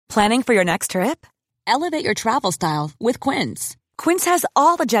Planning for your next trip? Elevate your travel style with Quince. Quince has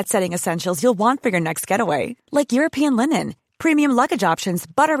all the jet-setting essentials you'll want for your next getaway, like European linen, premium luggage options,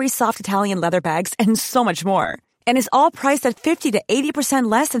 buttery soft Italian leather bags, and so much more. And is all priced at 50 to 80%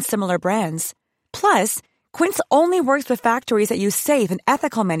 less than similar brands. Plus, Quince only works with factories that use safe and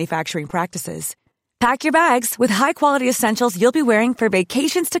ethical manufacturing practices. Pack your bags with high-quality essentials you'll be wearing for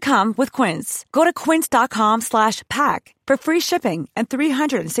vacations to come with Quince. Go to quince.com/pack for free shipping and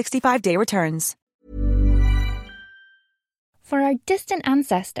 365-day returns. For our distant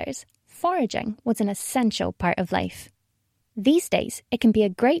ancestors, foraging was an essential part of life. These days, it can be a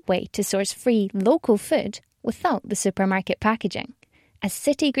great way to source free local food without the supermarket packaging, as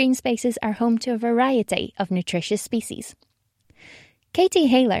city green spaces are home to a variety of nutritious species. Katie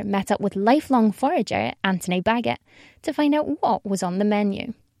Haler met up with lifelong forager Anthony Baggett to find out what was on the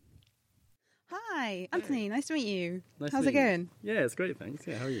menu. Hi, Anthony. Nice to meet you. How's it going? Yeah, it's great, thanks.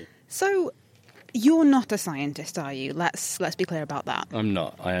 Yeah, how are you? So, you're not a scientist, are you? Let's be clear about that. I'm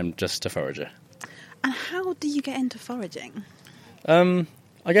not. I am just a forager. And how do you get into foraging? I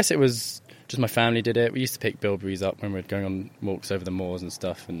guess it was just my family did it. We used to pick bilberries up when we were going on walks over the moors and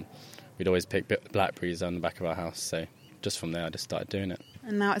stuff, and we'd always pick blackberries on the back of our house, so just from there I just started doing it.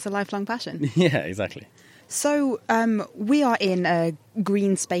 And now it's a lifelong passion. Yeah, exactly. So we are in a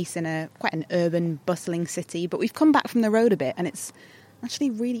green space in quite an urban, bustling city, but we've come back from the road a bit and it's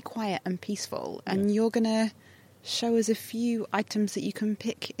actually really quiet and peaceful. And you're going to show us a few items that you can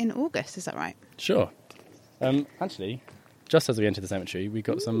pick in August, is that right? Sure. Actually, just as we enter the cemetery, we've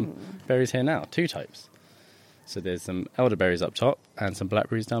got some berries here now, 2 types. So there's some elderberries up top and some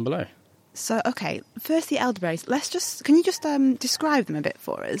blackberries down below. So, okay, first the elderberries. Can you just describe them a bit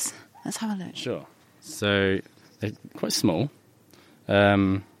for us? Let's have a look. Sure. So they're quite small,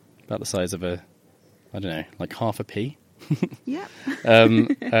 about the size of like half a pea. Yeah.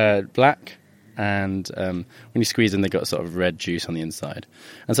 Black, and when you squeeze them, they've got sort of red juice on the inside.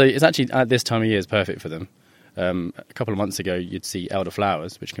 And so it's actually, at this time of year, is perfect for them. A couple of months ago, you'd see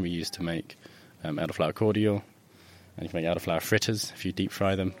elderflowers, which can be used to make elderflower cordial. And you can make elderflower fritters if you deep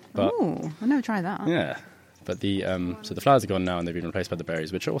fry them. Oh, I've never tried that. Yeah. But so the flowers are gone now and they've been replaced by the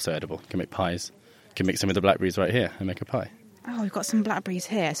berries, which are also edible. You can make pies. You can mix them with the blackberries right here and make a pie. Oh, we've got some blackberries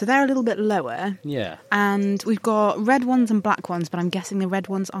here. So they're a little bit lower. Yeah. And we've got red ones and black ones, but I'm guessing the red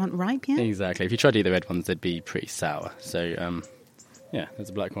ones aren't ripe yet? Exactly. If you tried to eat the red ones, they'd be pretty sour. So, yeah, there's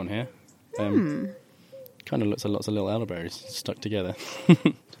a black one here. Kind of looks like lots of little elderberries stuck together.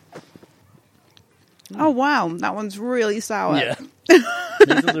 Oh, wow. That one's really sour. Yeah. These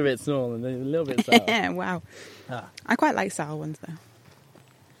are a bit small and they're a little bit sour. Yeah, wow. I quite like sour ones, though.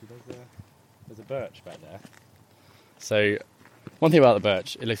 There's a birch back there. So, one thing about the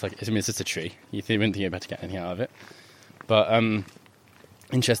birch, it looks like it's just a tree. You wouldn't think you'd better get anything out of it. But,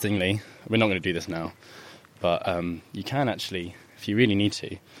 interestingly, we're not going to do this now, but you can actually, if you really need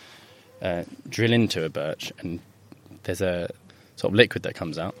to, drill into a birch and there's a sort of liquid that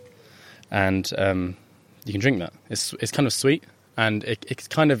comes out. And you can drink that. It's kind of sweet, and it's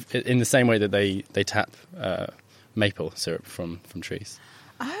kind of in the same way that they tap maple syrup from trees.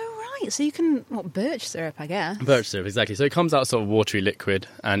 Oh, right. So you can, birch syrup, I guess. Birch syrup, exactly. So it comes out sort of watery liquid,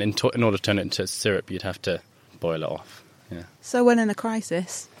 and in order to turn it into syrup, you'd have to boil it off. Yeah. So when in a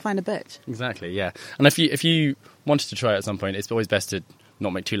crisis, find a birch. Exactly, yeah. And if you wanted to try it at some point, it's always best to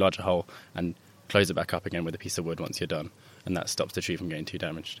not make too large a hole and close it back up again with a piece of wood once you're done, and that stops the tree from getting too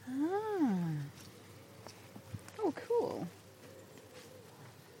damaged. Oh, cool.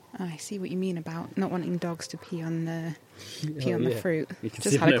 I see what you mean about not wanting dogs to pee on the fruit.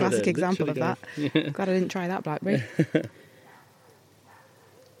 Just had a classic example of that. Yeah. Glad I didn't try that blackberry.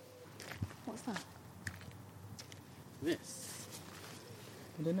 What's that? This.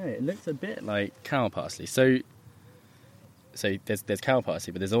 I don't know. It looks a bit like cow parsley. So there's cow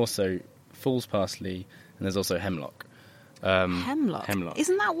parsley, but there's also fool's parsley and there's also hemlock. Hemlock?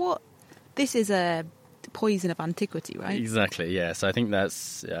 Isn't that what... This is a poison of antiquity, right? Exactly, yeah. So I think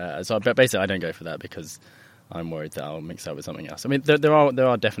that's... but basically I don't go for that because I'm worried that I'll mix that with something else. I mean, there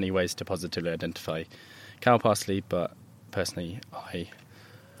are definitely ways to positively identify cow parsley, but personally I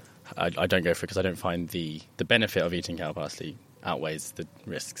don't go for it because I don't find the benefit of eating cow parsley outweighs the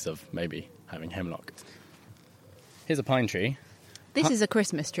risks of maybe having hemlock. Here's a pine tree. This is a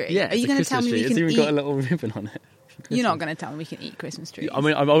Christmas tree. Yeah, Are you going to tell me we can eat... It's even got a little ribbon on it. You're not going to tell me we can eat Christmas trees. I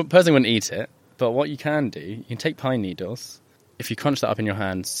mean, I personally wouldn't eat it, but what you can do, you can take pine needles. If you crunch that up in your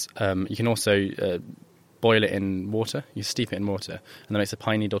hands, you can also boil it in water. You steep it in water, and that makes a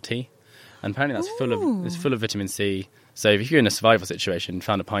pine needle tea. And apparently that's full of vitamin C. So if you're in a survival situation,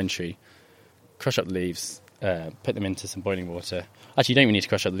 found a pine tree, crush up the leaves, put them into some boiling water. Actually, you don't even need to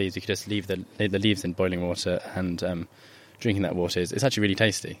crush up the leaves. You could just leave the leaves in boiling water, and drinking that water it's actually really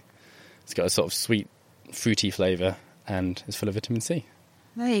tasty. It's got a sort of sweet, fruity flavour, and it's full of vitamin C.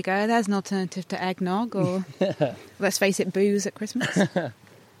 There you go. There's an alternative to eggnog or, let's face it, booze at Christmas.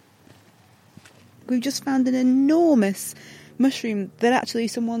 We've just found an enormous mushroom that actually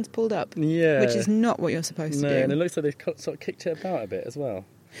someone's pulled up. Yeah. Which is not what you're supposed to do. No, and it looks like they've sort of kicked it about a bit as well.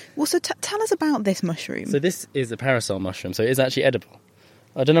 Well, so tell us about this mushroom. So this is a parasol mushroom, so it is actually edible.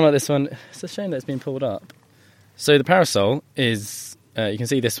 I don't know about this one. It's a shame that it's been pulled up. So the parasol is, you can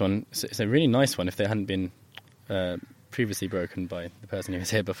see this one. It's a really nice one if they hadn't been previously broken by the person who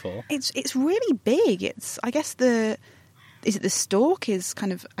was here before. It's really big. It's, I guess the stalk is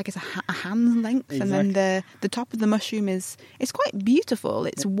kind of, I guess, a hand length, Exactly. and then the top of the mushroom it's quite beautiful.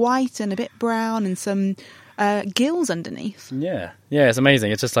 It's white and a bit brown and some gills underneath. Yeah, it's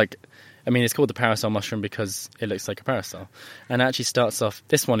amazing. It's just like, I mean, it's called the parasol mushroom because it looks like a parasol. And it actually starts off,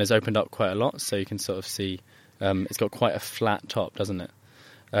 this one is opened up quite a lot, so you can sort of see it's got quite a flat top, doesn't it?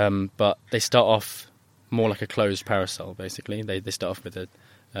 But they start off more like a closed parasol, basically. They start off with a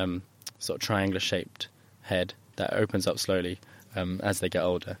sort of triangular-shaped head that opens up slowly as they get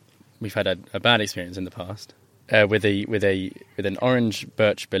older. We've had a bad experience in the past with an orange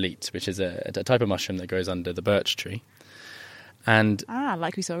birch bolete, which is a type of mushroom that grows under the birch tree. And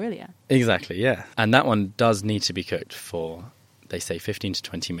like we saw earlier. exactly, yeah. And that one does need to be cooked for, they say, 15 to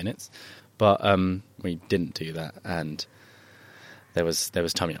 20 minutes. But we didn't do that, and there was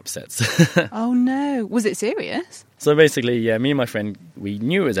tummy upsets. Oh no, was it serious? So basically, yeah, me and my friend, we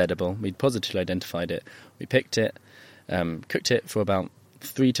knew it was edible. We'd positively identified it. We picked it, cooked it for about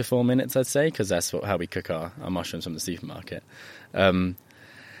 3 to 4 minutes, I'd say, because that's how we cook our mushrooms from the supermarket.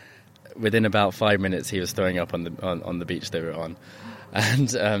 Within about 5 minutes, he was throwing up on the beach they were on,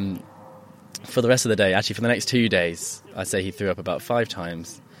 and for the rest of the day, actually for the next 2 days, I'd say he threw up about 5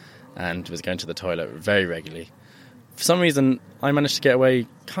 times, and was going to the toilet very regularly. For some reason, I managed to get away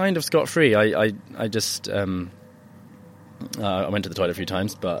kind of scot-free. I just I went to the toilet a few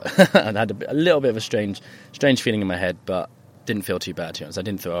times, but I had a little bit of a strange feeling in my head, but didn't feel too bad, to be honest. I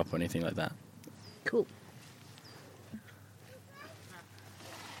didn't throw up or anything like that. Cool.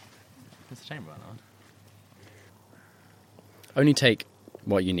 It's a shame about that. Only take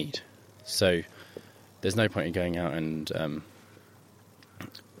what you need. So there's no point in going out and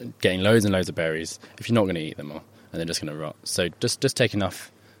getting loads and loads of berries if you're not going to eat them all, and they're just going to rot. So just take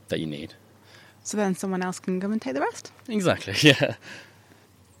enough that you need. So then someone else can come and take the rest? Exactly, yeah.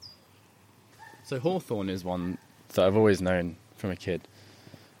 So hawthorn is one that I've always known from a kid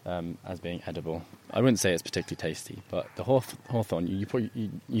as being edible. I wouldn't say it's particularly tasty, but the hawthorn,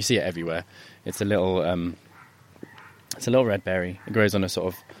 you see it everywhere. It's a little red berry. It grows on a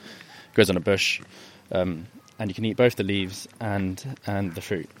bush, and you can eat both the leaves and the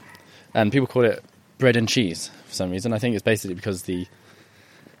fruit. And people call it bread and cheese for some reason. I think it's basically because the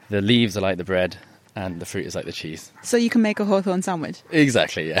leaves are like the bread and the fruit is like the cheese. So you can make a hawthorn sandwich?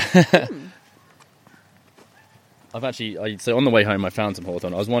 Exactly, yeah. So on the way home I found some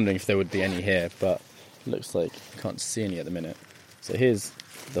hawthorn. I was wondering if there would be any here, but it looks like I can't see any at the minute. So here's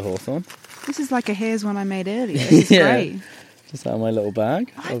the hawthorn. This is like a here's one I made earlier. This is great. Just out of my little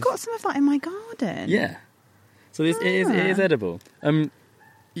bag. I've got some of that in my garden. Yeah. So it is edible.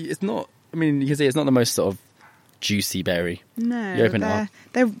 It's not, I mean, you can see it's not the most sort of juicy berry. No, You open it up.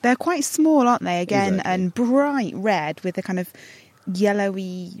 they're quite small, aren't they? Again, Exactly. and bright red with a kind of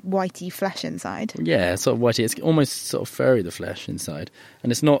yellowy, whitey flesh inside. Yeah, sort of whitey. It's almost sort of furry, the flesh inside,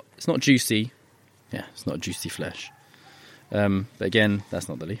 and it's not juicy. Yeah, it's not juicy flesh. But again, that's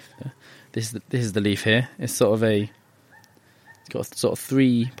not the leaf. Yeah. This is the leaf here. It's it's got sort of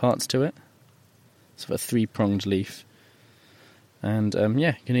 3 parts to it. Sort of a 3-pronged leaf, and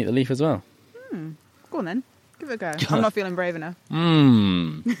you can eat the leaf as well. Go on then, give it a go. I'm not feeling brave enough.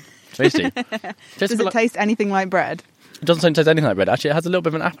 Tasty. Does it taste anything like bread? It doesn't taste anything like bread. Actually, it has a little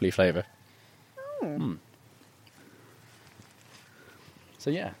bit of an appley flavour. So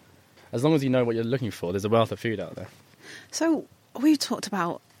yeah, as long as you know what you're looking for, there's a wealth of food out there. So we've talked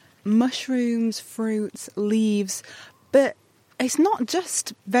about mushrooms, fruits, leaves, but it's not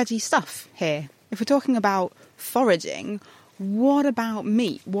just veggie stuff here. If we're talking about foraging, what about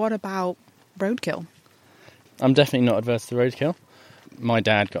meat? What about roadkill? I'm definitely not adverse to roadkill. My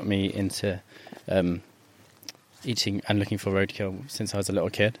dad got me into eating and looking for roadkill since I was a little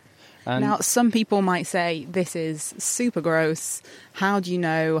kid. And Now, some people might say this is super gross. How do you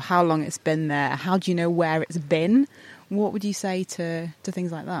know how long it's been there? How do you know where it's been? What would you say to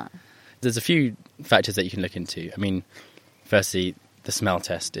things like that? there's a few factors that you can look into. I mean, firstly, the smell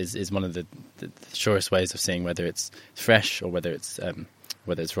test is one of the surest ways of seeing whether it's fresh or whether it's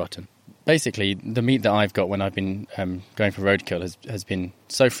rotten. Basically, the meat that I've got when I've been going for roadkill has been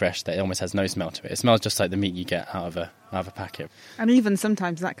so fresh that it almost has no smell to it. It smells just like the meat you get out of a packet. And even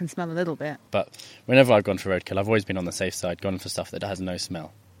sometimes that can smell a little bit. But whenever I've gone for roadkill, I've always been on the safe side, gone for stuff that has no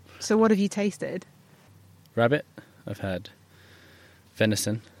smell. So what have you tasted? Rabbit. I've had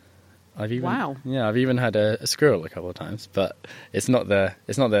venison. I've even had a squirrel a couple of times, but it's not the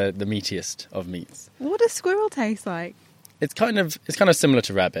meatiest of meats. What does squirrel taste like? It's kind of similar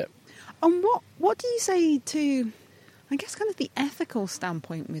to rabbit. And what do you say to, I guess, kind of the ethical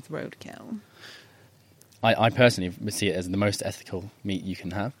standpoint with roadkill? I personally would see it as the most ethical meat you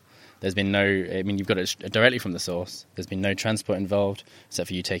can have. There's been you've got it directly from the source. There's been no transport involved, except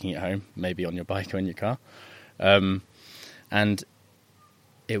for you taking it home, maybe on your bike or in your car. And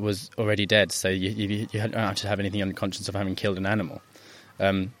it was already dead, so you don't have to have anything on your conscience of having killed an animal.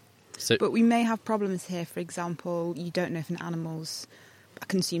 But we may have problems here. For example, you don't know if an animal's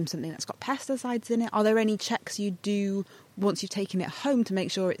consumed something that's got pesticides in it. Are there any checks you do once you've taken it home to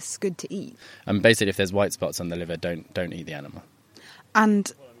make sure it's good to eat? Basically, if there's white spots on the liver, don't eat the animal.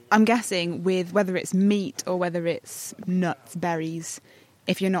 And I'm guessing with whether it's meat or whether it's nuts, berries,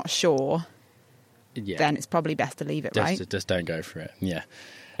 if you're not sure, then it's probably best to leave it, right? Just don't go for it. Yeah.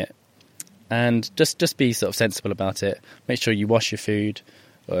 And just be sort of sensible about it. Make sure you wash your food.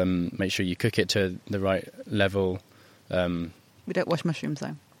 Make sure you cook it to the right level. We don't wash mushrooms,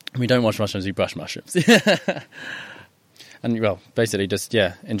 though. We don't wash mushrooms, we brush mushrooms. And, well, basically just,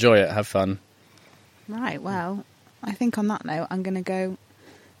 enjoy it, have fun. Right, well, I think on that note, I'm going to go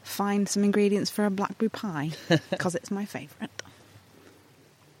find some ingredients for a blackberry pie, because it's my favourite.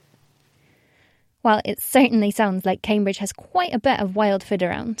 Well, it certainly sounds like Cambridge has quite a bit of wild food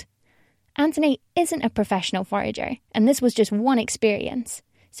around. Anthony isn't a professional forager, and this was just one experience.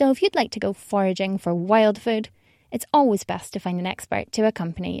 So if you'd like to go foraging for wild food, it's always best to find an expert to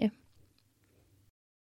accompany you.